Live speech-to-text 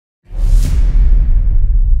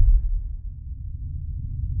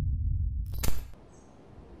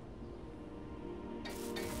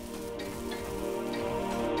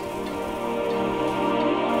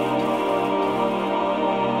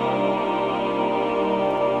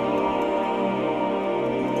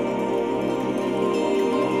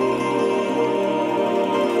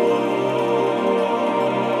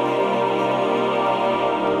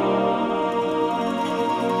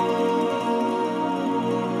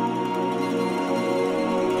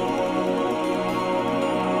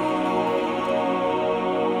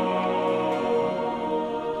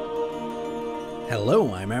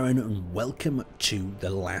Hello, I'm Aaron and welcome to the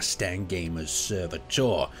Laststandgamers server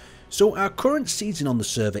tour. So our current season on the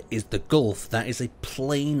server is the Gulf. That is a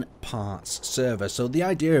plane parts server. So the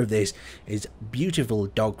idea of this is beautiful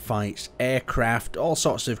dogfights, aircraft, all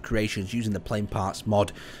sorts of creations using the plane parts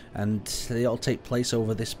mod, and they all take place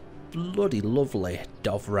over this bloody lovely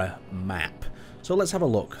Dovra map. So let's have a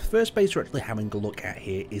look. First base we're actually having a look at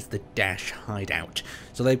here is the Dash hideout.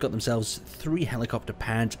 So they've got themselves 3 helicopter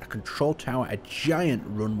pads, a control tower, a giant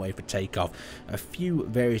runway for takeoff, a few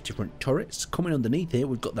various different turrets. Coming underneath here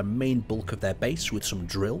we've got the main bulk of their base with some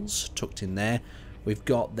drills tucked in there. We've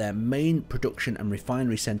got their main production and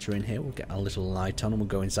refinery centre in here. We'll get a little light on and we'll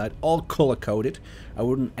go inside. All colour coded. I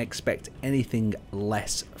wouldn't expect anything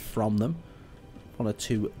less from them. 1 or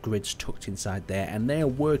 2 grids tucked inside there, and they are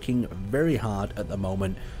working very hard at the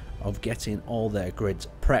moment of getting all their grids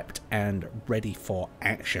prepped and ready for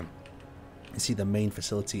action. You see the main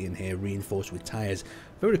facility in here reinforced with tyres.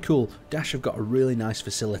 Very cool. Dash have got a really nice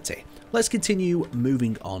facility. Let's continue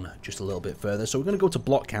moving on just a little bit further. So we're going to go to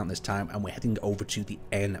block count this time, and we're heading over to the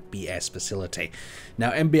NBS facility.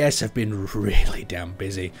 Now NBS have been really damn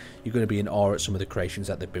busy. You're going to be in awe at some of the creations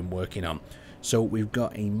that they've been working on. So we've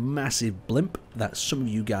got a massive blimp that some of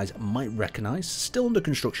you guys might recognise, still under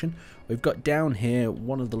construction. We've got down here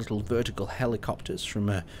one of the little vertical helicopters from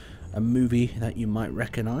a movie that you might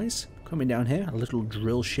recognise. Coming down here, a little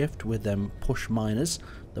drill shift with them push miners,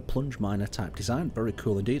 the plunge miner type design, very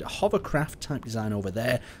cool indeed. A hovercraft type design over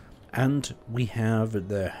there, and we have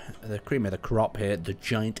the cream of the crop here, the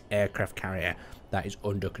giant aircraft carrier that is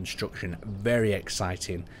under construction. Very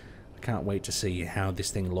exciting. Can't wait to see how this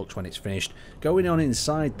thing looks when it's finished. Going on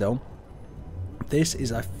inside though, this is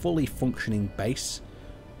a fully functioning base.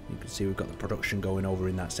 You can see we've got the production going over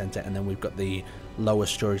in that centre, and then we've got the lower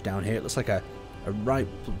storage down here. It looks like a Wright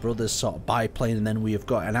Brothers sort of biplane, and then we have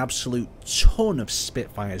got an absolute ton of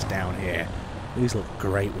Spitfires down here. These look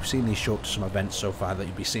great. We've seen these show up to some events so far that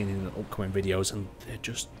you'll be seeing in the upcoming videos, and they're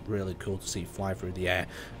just really cool to see fly through the air.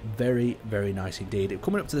 Very, very nice indeed.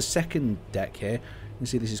 Coming up to the second deck here, you can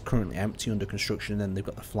see this is currently empty under construction, and then they've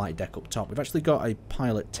got the flight deck up top. We've actually got a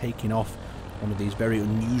pilot taking off one of these very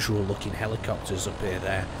unusual looking helicopters up here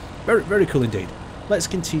there. Very, very cool indeed. Let's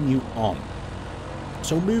continue on.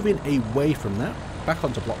 So moving away from that, back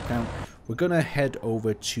onto block count, we're going to head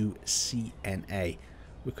over to CNA.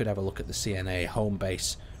 We could have a look at the CNA home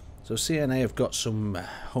base. So CNA have got some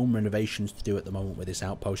home renovations to do at the moment with this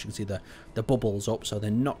outpost. You can see the bubbles up, so they're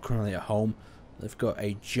not currently at home. They've got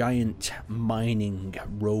a giant mining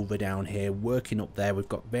rover down here working up there. We've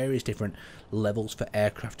got various different levels for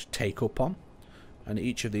aircraft to take up on, and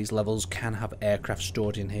each of these levels can have aircraft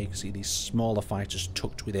stored in here. You can see these smaller fighters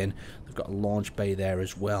tucked within. They've got a launch bay there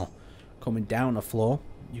as well. Coming down a floor,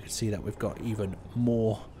 you can see that we've got even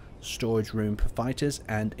more storage room for fighters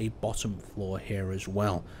and a bottom floor here as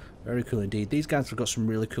well. Very cool indeed. These guys have got some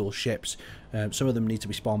really cool ships. Some of them need to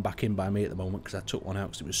be spawned back in by me at the moment because I took one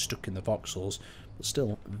out because it was stuck in the voxels, but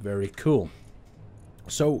still very cool.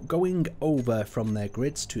 So going over from their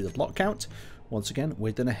grids to the block count, once again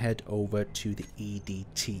we're going to head over to the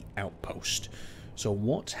EDT outpost. So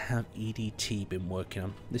what have EDT been working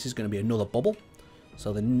on? This is going to be another bubble,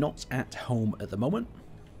 so they're not at home at the moment.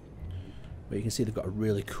 But you can see they've got a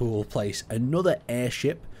really cool place. Another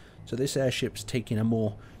airship. So this airship's taking a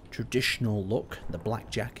more traditional look. The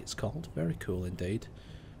Blackjack it's called. Very cool indeed.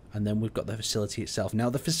 And then we've got the facility itself. Now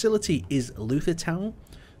the facility is Luther Town,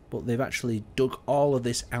 but they've actually dug all of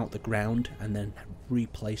this out the ground and then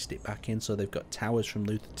replaced it back in. So they've got towers from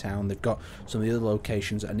Luther Town. They've got some of the other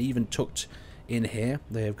locations, and even tucked in here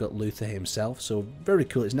they have got Luther himself. So very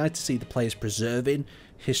cool. It's nice to see the players preserving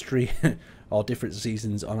history or different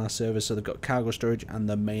seasons on our server. So they've got cargo storage and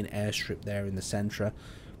the main airstrip there in the centre.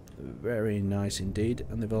 Very nice indeed.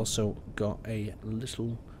 And they've also got a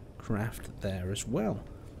little craft there as well.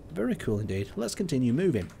 Very cool indeed. Let's continue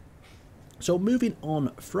moving. So moving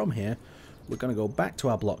on from here, we're going to go back to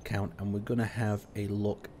our block count, and we're going to have a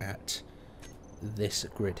look at this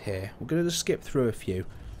grid here. We're going to just skip through a few.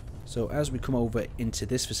 So as we come over into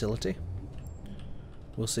this facility,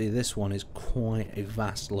 we'll see this one is quite a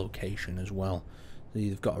vast location as well.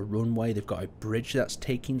 They've got a runway, they've got a bridge that's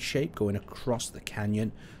taking shape going across the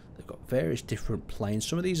canyon. They've got various different planes.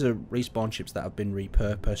 Some of these are respawn ships that have been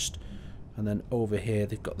repurposed. And then over here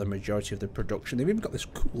they've got the majority of the production. They've even got this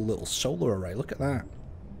cool little solar array. Look at that.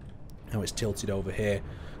 How it's tilted over here.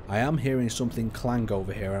 I am hearing something clang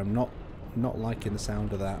over here. I'm not liking the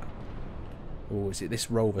sound of that. Oh, is it this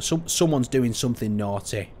rover? Someone's doing something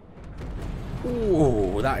naughty.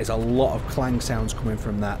 Oh, that is a lot of clang sounds coming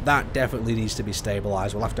from that. That definitely needs to be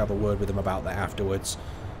stabilised. We'll have to have a word with them about that afterwards.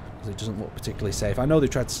 because it doesn't look particularly safe. I know they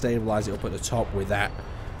tried to stabilise it up at the top with that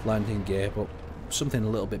landing gear, but something a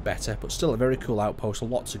little bit better. But still a very cool outpost, a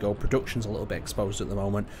lot to go. Production's a little bit exposed at the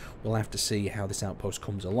moment. We'll have to see how this outpost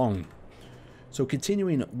comes along. So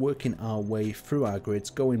continuing working our way through our grids,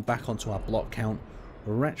 going back onto our block count,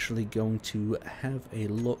 we're actually going to have a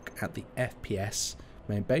look at the FPS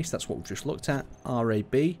main base. That's what we've just looked at.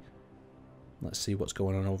 RAB. Let's see what's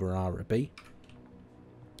going on over RAB.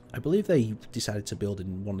 I believe they decided to build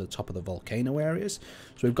in one of the top of the volcano areas.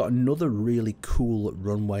 So we've got another really cool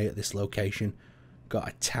runway at this location. Got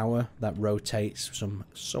a tower that rotates, some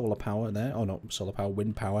solar power there. Oh no, solar power,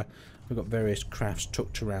 wind power. We've got various crafts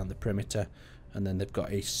tucked around the perimeter. And then they've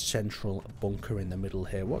got a central bunker in the middle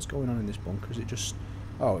here. What's going on in this bunker? Is it just...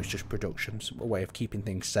 Oh, it's just production. It's a way of keeping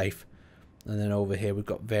things safe. And then over here we've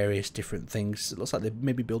got various different things. It looks like they're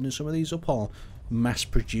maybe building some of these up or mass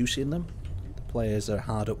producing them. The players are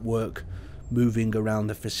hard at work, moving around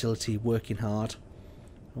the facility, working hard.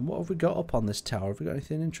 And what have we got up on this tower? Have we got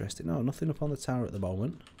anything interesting? No, nothing up on the tower at the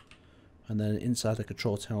moment. And then inside the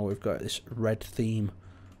control tower we've got this red theme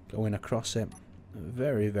going across it.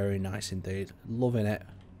 Very, very nice indeed. Loving it.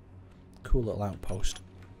 Cool little outpost.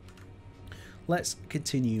 Let's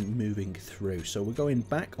continue moving through. So we're going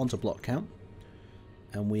back onto block count.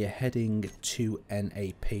 And we are heading to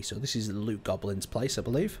NAP. So this is the Loot Goblin's place, I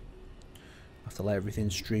believe. I have to let everything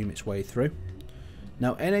stream its way through.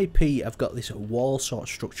 Now NAP have got this wall sort of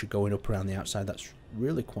structure going up around the outside. That's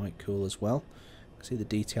really quite cool as well. See the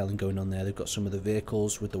detailing going on there. They've got some of the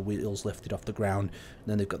vehicles with the wheels lifted off the ground, and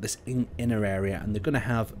then they've got this inner area, and they're going to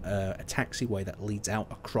have a taxiway that leads out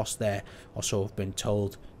across there, or so I've been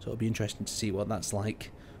told. So it'll be interesting to see what that's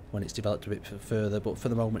like when it's developed a bit further, but for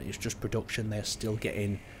the moment it's just production. They're still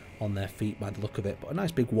getting on their feet by the look of it, but a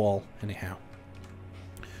nice big wall anyhow.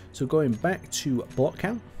 So going back to block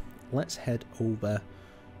count, let's head over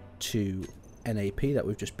to NAP that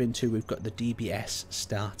we've just been to. We've got the DBS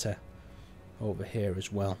starter over here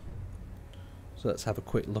as well. So let's have a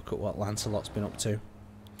quick look at what Lancelot's been up to.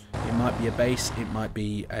 It might be a base, it might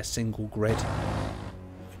be a single grid.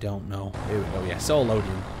 We don't know. Here we go, yes, all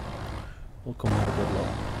loading. We'll come and have a good look.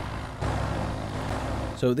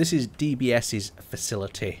 So this is DBS's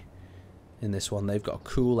facility in this one. They've got a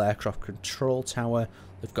cool aircraft control tower.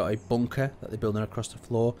 They've got a bunker that they're building across the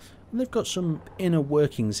floor. And they've got some inner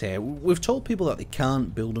workings here. We've told people that they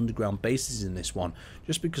can't build underground bases in this one,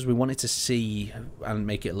 just because we wanted to see and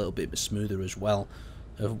make it a little bit smoother as well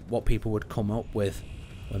of what people would come up with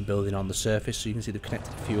when building on the surface. So you can see they've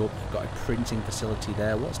connected a few up. They've got a printing facility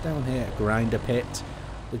there. What's down here? A grinder pit.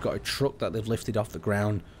 They've got a truck that they've lifted off the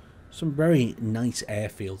ground. Some very nice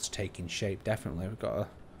airfields taking shape, definitely. We've got a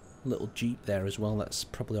little jeep there as well that's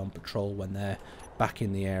probably on patrol when they're back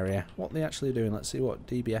in the area. What are they actually doing? Let's see what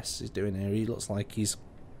DBS is doing here. He looks like he's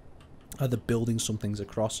either building some things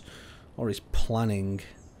across, or he's planning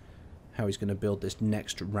how he's going to build this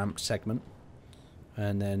next ramp segment.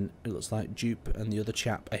 And then it looks like Dupe and the other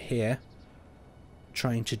chap are here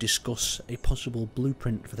trying to discuss a possible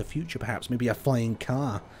blueprint for the future, perhaps maybe a flying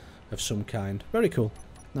car of some kind. Very cool.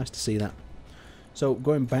 Nice to see that. So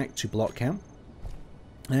going back to block count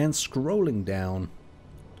and scrolling down,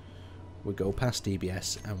 we go past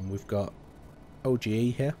DBS and we've got OGE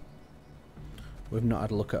here. We've not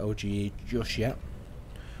had a look at OGE just yet,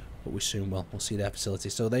 but we soon will. We'll see their facility.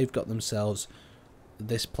 So they've got themselves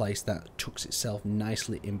this place that tucks itself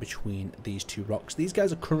nicely in between these two rocks. These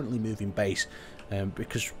guys are currently moving base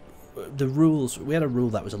because the rules, we had a rule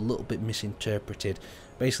that was a little bit misinterpreted.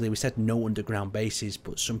 Basically we said no underground bases,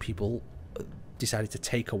 but some people decided to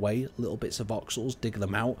take away little bits of voxels, dig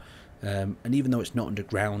them out, and even though it's not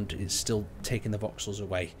underground, it's still taking the voxels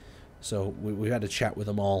away. So we've had a chat with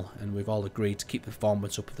them all, and we've all agreed to keep the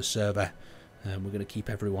performance up of the server. We're going to keep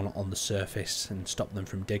everyone on the surface and stop them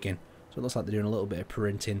from digging. So it looks like they're doing a little bit of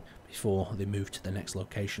printing before they move to the next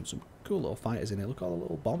location. Some cool little fighters in here. Look at all the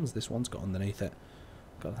little bombs this one's got underneath it.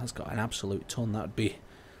 God, that's got an absolute ton. That would be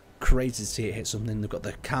crazy to see it hit something. They've got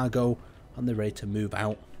the cargo and they're ready to move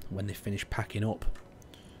out when they finish packing up.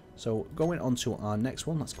 So going on to our next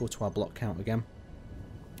one, let's go to our block count again.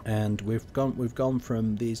 And we've gone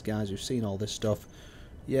from these guys, we've seen all this stuff.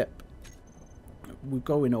 Yep. We're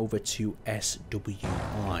going over to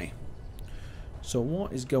SWI. So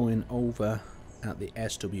what is going over at the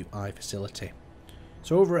SWI facility?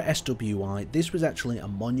 So over at SWI, this was actually a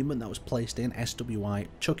monument that was placed in. SWI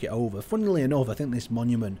took it over. Funnily enough, I think this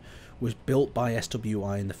monument was built by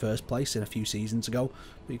SWI in the first place in a few seasons ago.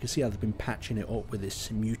 But you can see how they've been patching it up with this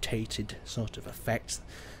mutated sort of effect.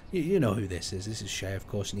 You know who this is. This is Shay, of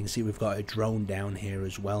course. And you can see we've got a drone down here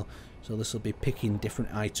as well. So this will be picking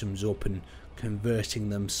different items up and converting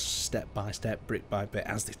them step by step, brick by bit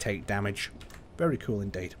as they take damage. Very cool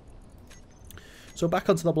indeed. So back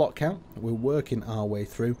onto the block count, we're working our way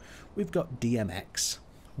through. We've got DMX.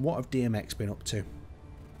 What have DMX been up to?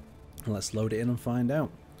 Let's load it in and find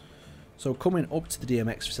out. So coming up to the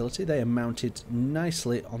DMX facility, they are mounted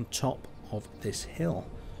nicely on top of this hill.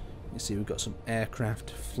 You see we've got some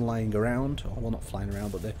aircraft flying around, or well, not flying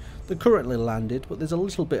around, but they're currently landed, but there's a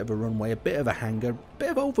little bit of a runway, a bit of a hangar, a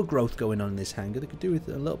bit of overgrowth going on in this hangar. They could do with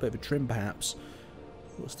a little bit of a trim perhaps.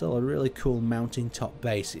 But still a really cool mounting top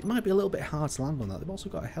base. It might be a little bit hard to land on that. They've also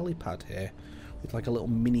got a helipad here with like a little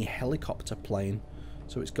mini helicopter plane.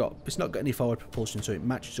 So it's not got any forward propulsion, so it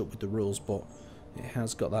matches up with the rules, but it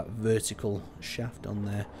has got that vertical shaft on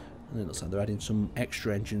there. And it looks like they're adding some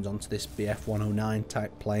extra engines onto this BF-109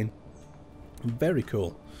 type plane. Very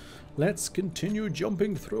cool. Let's continue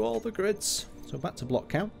jumping through all the grids. So back to block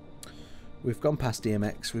count. We've gone past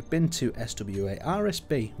DMX, we've been to SWA.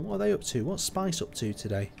 RSB, what are they up to? What's Spice up to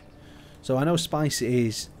today? So I know Spice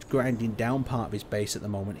is grinding down part of his base at the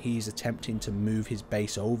moment. He's attempting to move his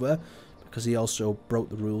base over because he also broke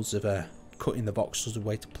the rules of cutting the voxels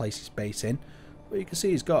away to place his base in. But you can see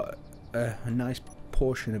he's got a nice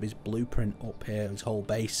portion of his blueprint up here, his whole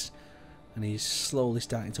base. And he's slowly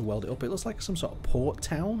starting to weld it up. It looks like some sort of port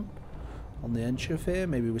town on the edge of here,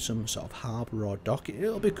 maybe with some sort of harbour or dock.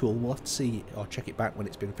 It'll be cool. We'll have to see or check it back when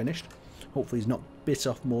it's been finished. Hopefully he's not bit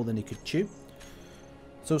off more than he could chew.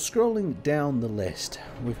 So scrolling down the list,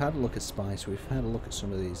 we've had a look at Spice, we've had a look at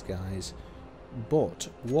some of these guys, but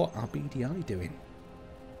what are BDI doing?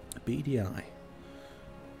 BDI,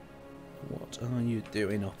 what are you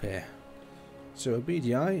doing up here? So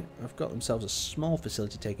BDI have got themselves a small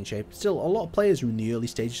facility taking shape. Still, a lot of players are in the early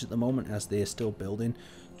stages at the moment as they are still building.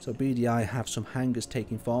 So BDI have some hangars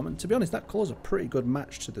taking form, and to be honest, that colours a pretty good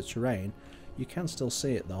match to the terrain. You can still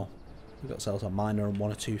see it though. We've got ourselves a miner and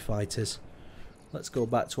 1 or 2 fighters. Let's go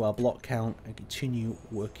back to our block count and continue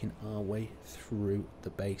working our way through the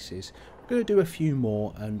bases. We're going to do a few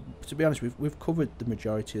more, and to be honest, we've covered the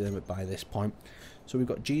majority of them by this point. So we've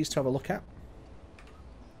got G's to have a look at.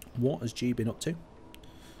 What has G been up to?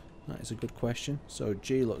 That is a good question. So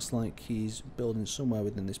G looks like he's building somewhere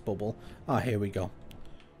within this bubble. Ah, here we go.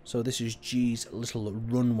 So this is G's little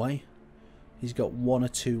runway. He's got 1 or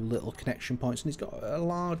 2 little connection points, and he's got a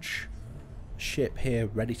large ship here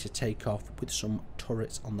ready to take off with some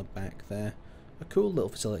turrets on the back there. A cool little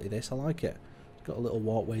facility this, I like it. It's got a little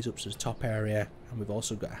walkways up to the top area, and we've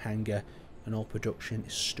also got a hangar, and all production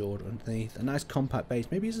is stored underneath. A nice compact base.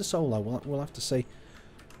 Maybe he's a solo, we'll have to see.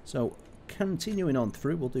 So continuing on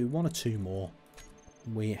through, we'll do 1 or 2 more.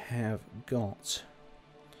 We have got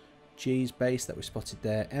G's base that we spotted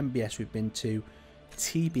there. MBS we've been to.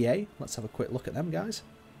 TBA, let's have a quick look at them guys.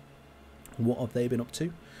 What have they been up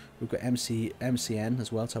to? We've got MCN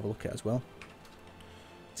as well to have a look at as well.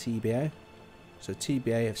 TBA. So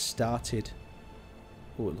TBA have started.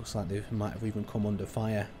 Oh, it looks like they might have even come under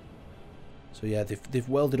fire. So yeah, they've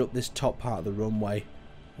welded up this top part of the runway.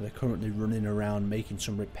 They're currently running around making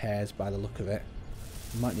some repairs by the look of it.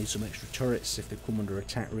 They might need some extra turrets if they've come under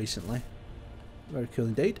attack recently. Very cool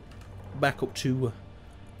indeed. Back up to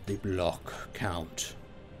the block count.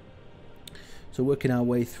 So working our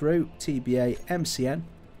way through TBA, MCN.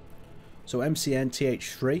 So MCN,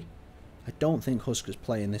 TH3. I don't think Husker's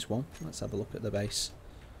playing this one. Let's have a look at the base.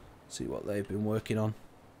 See what they've been working on.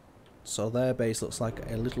 So their base looks like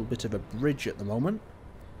a little bit of a bridge at the moment.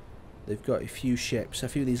 They've got a few ships, a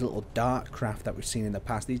few of these little dart craft that we've seen in the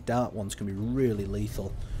past. These dart ones can be really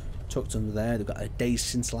lethal. Tucked under there, they've got a days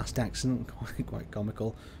since last accident, quite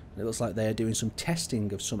comical. And it looks like they're doing some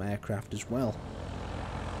testing of some aircraft as well.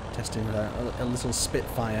 Testing a little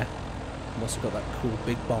Spitfire. We've also got that cool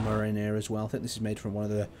big bomber in here as well. I think this is made from one of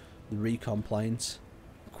the recon planes.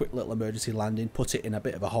 Quick little emergency landing, put it in a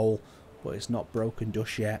bit of a hole, but it's not broken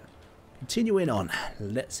just yet. Continuing on,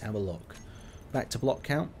 let's have a look. Back to block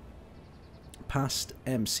count. Past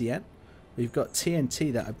MCN. We've got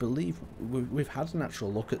TNT that I believe we've had an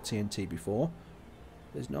actual look at TNT before.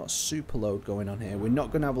 There's not a super load going on here. We're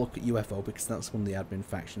not going to have a look at UFO because that's one of the admin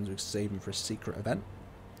factions. We're saving for a secret event.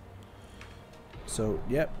 So,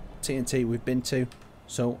 yep, TNT we've been to.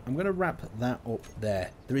 So, I'm going to wrap that up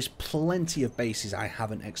there. There is plenty of bases I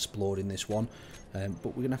haven't explored in this one. But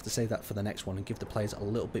we're going to have to save that for the next one and give the players a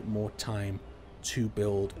little bit more time to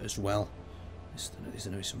build as well. These are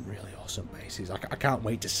going to be some really awesome bases. I can't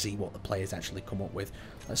wait to see what the players actually come up with.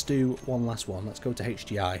 Let's do one last one. Let's go to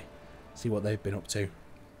HDI, see what they've been up to.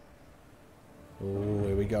 Oh,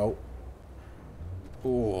 here we go.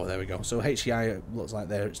 Oh, there we go. So HDI looks like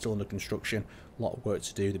they're still under construction. A lot of work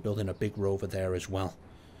to do. They're building a big rover there as well.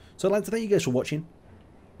 So I'd like to thank you guys for watching.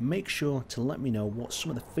 Make sure to let me know what some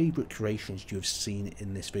of the favourite creations you've seen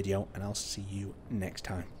in this video, and I'll see you next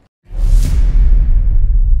time.